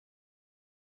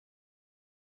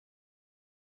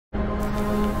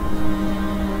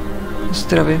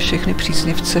Zdravím všechny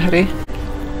příznivce hry.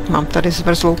 Mám tady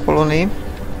zmrzlou kolonii.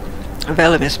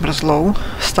 Velmi zmrzlou.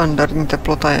 Standardní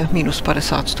teplota je minus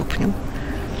 50 stupňů.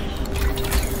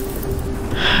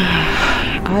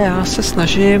 A já se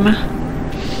snažím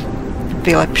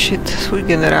vylepšit svůj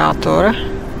generátor,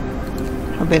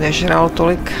 aby nežral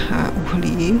tolik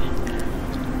uhlí.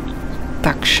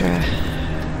 Takže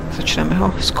začneme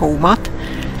ho zkoumat.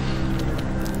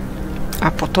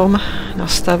 A potom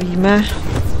nastavíme.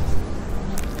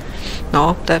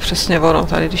 No, to je přesně ono.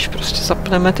 Tady, když prostě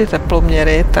zapneme ty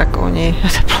teploměry, tak oni...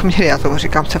 Teploměry, já tomu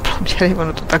říkám teploměry,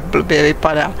 ono to tak blbě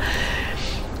vypadá.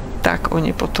 Tak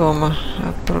oni potom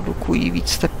produkují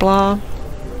víc tepla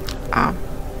a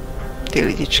ty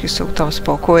lidičky jsou tam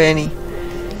spokojený.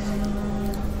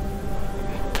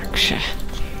 Takže...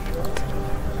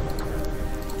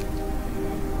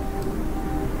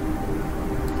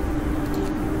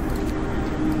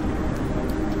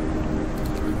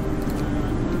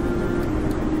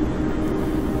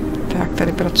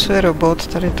 Tady pracuje robot,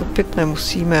 tady topit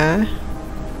nemusíme.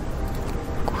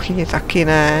 V kuchyni taky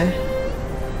ne.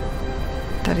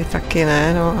 Tady taky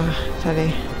ne, no a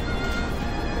tady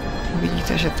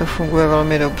vidíte, že to funguje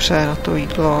velmi dobře na to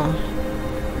jídlo.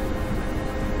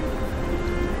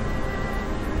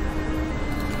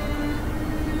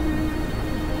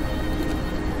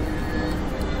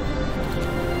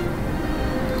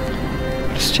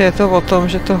 Prostě je to o tom,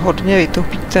 že to hodně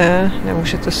vytopíte,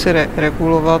 nemůžete si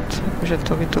regulovat, že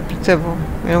to vytopíte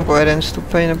jenom o 1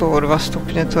 stupeň nebo o 2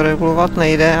 stupně, to regulovat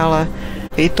nejde, ale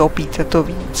vytopíte to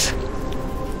víc.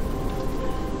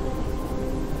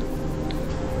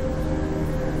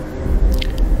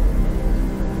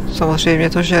 Samozřejmě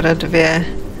to žere 2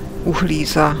 uhlí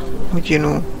za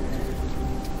hodinu.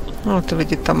 No, ty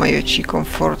lidi tam mají větší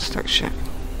komfort, takže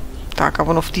tak a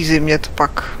ono v té zimě to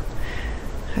pak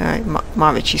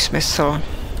má větší smysl.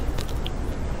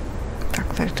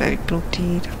 Tak tady to je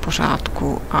vypnutý, to je v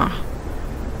pořádku a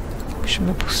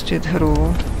můžeme pustit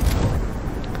hru.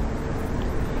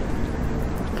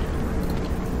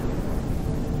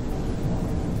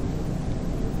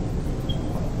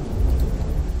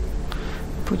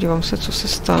 Podívám se, co se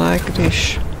stane,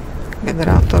 když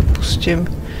generátor pustím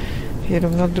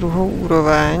jenom na druhou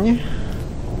úroveň.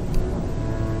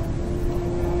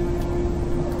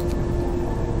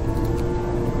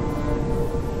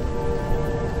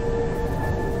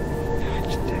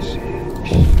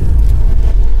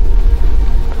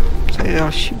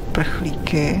 Další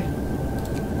uprchlíky.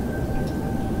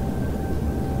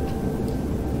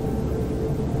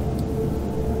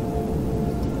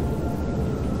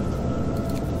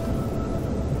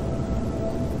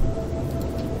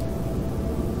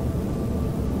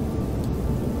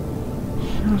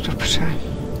 No dobře.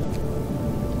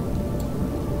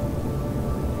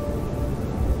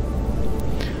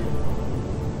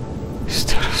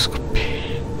 Stereoskopy.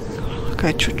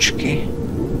 Také čočky.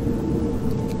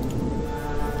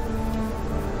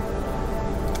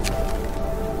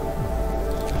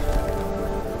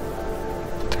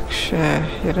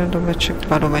 Jeden domeček,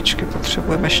 2 domečky,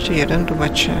 potřebujeme ještě 1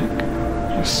 domeček,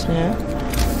 jasně.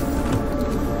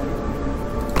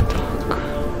 Tak.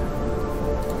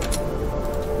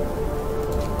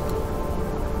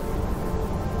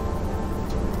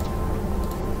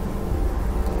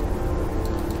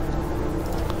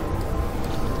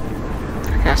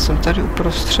 Tak já jsem tady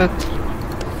uprostřed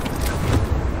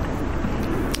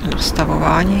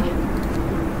nastavování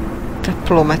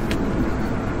teplometru.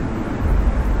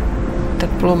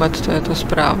 Teplomet, to je to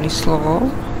správné slovo.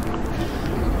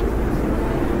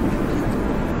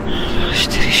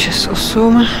 4, 6,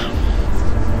 8.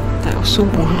 To je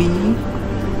 8 uhlí.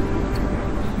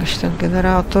 Když ten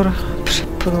generátor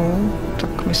přepnu,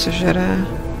 tak mi se žere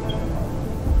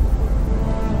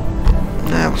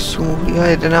ne 8 uhlí, ale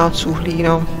 11 uhlí,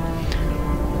 no.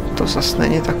 To zase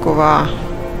není taková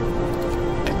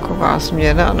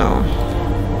změna, no.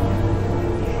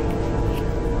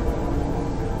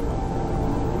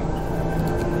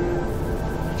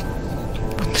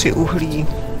 3 uhlí.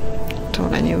 To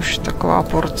není už taková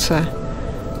porce,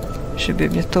 že by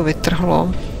mě to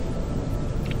vytrhlo.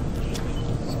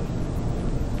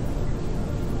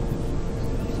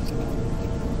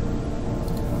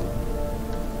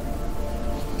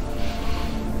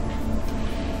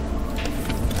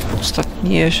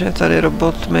 Ostatní je, že tady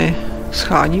robot mi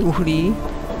schání uhlí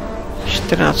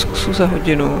 14 kusů za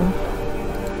hodinu.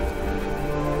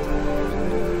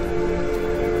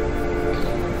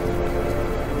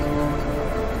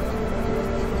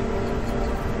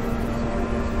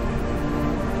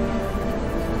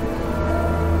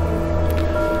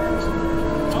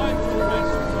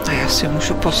 A já si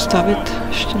můžu postavit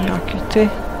ještě nějaký ty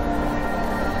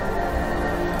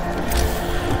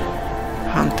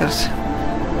hunters.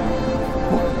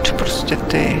 Buď prostě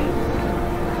ty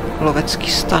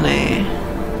lovecký stany,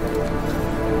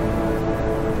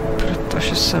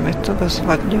 protože se mi to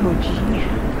bezvadně hodí.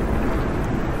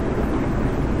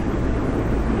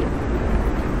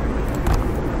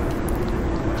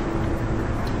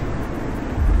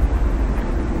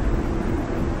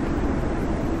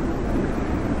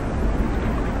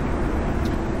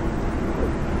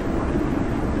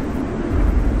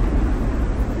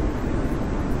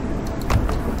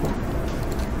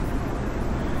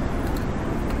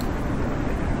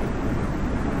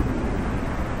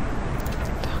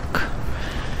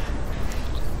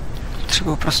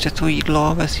 Potřebuji prostě to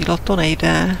jídlo, bez jídla to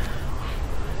nejde.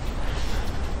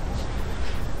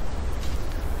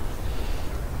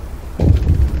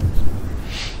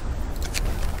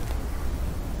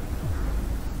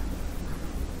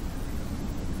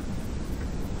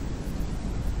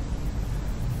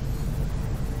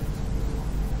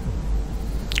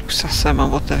 Už zase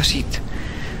mám otevřít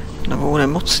novou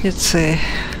nemocnici.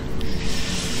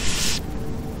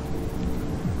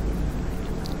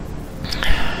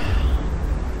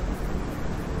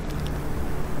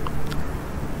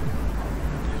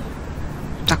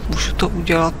 Tak můžu to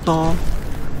udělat, no.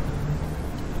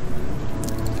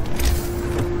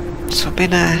 Co by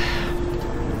ne?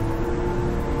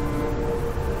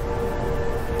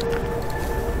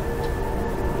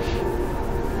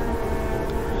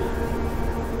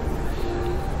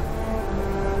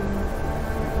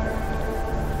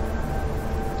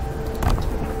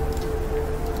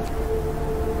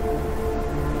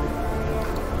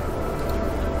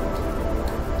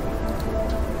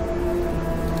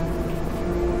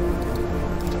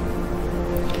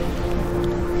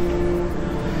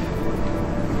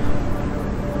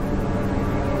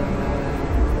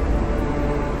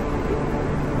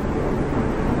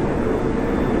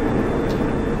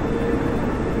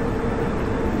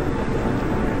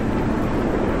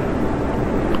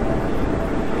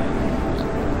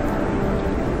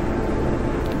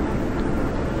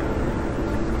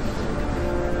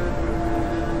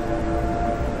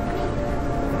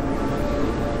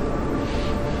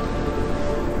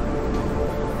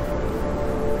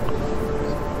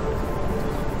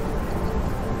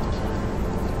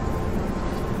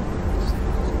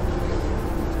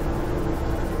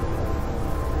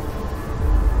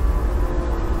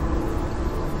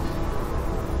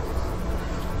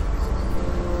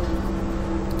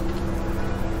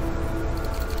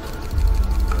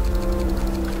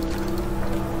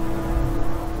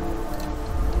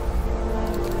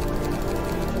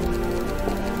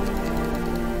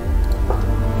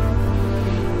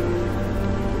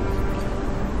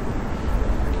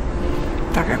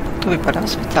 Tak jak to vypadá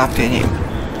s vytápěním?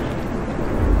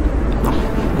 No,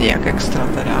 nijak extra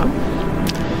teda.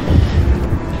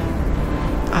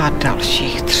 A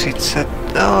dalších 30,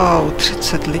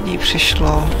 30 lidí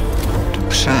přišlo.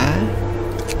 Dobře.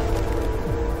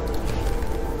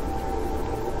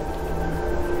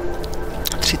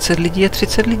 Třicet lidí je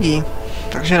 30 lidí.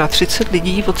 Takže na 30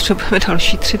 lidí potřebujeme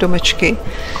další 3 domečky.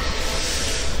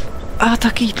 A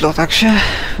tak jídlo, takže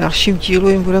v dalším dílu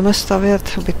jim budeme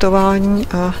stavět ubytování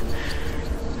a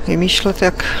vymýšlet,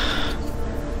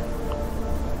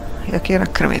 jak je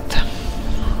nakrmit.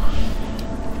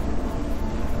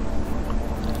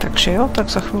 Takže jo, tak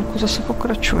za chvilku zase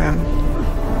pokračujeme.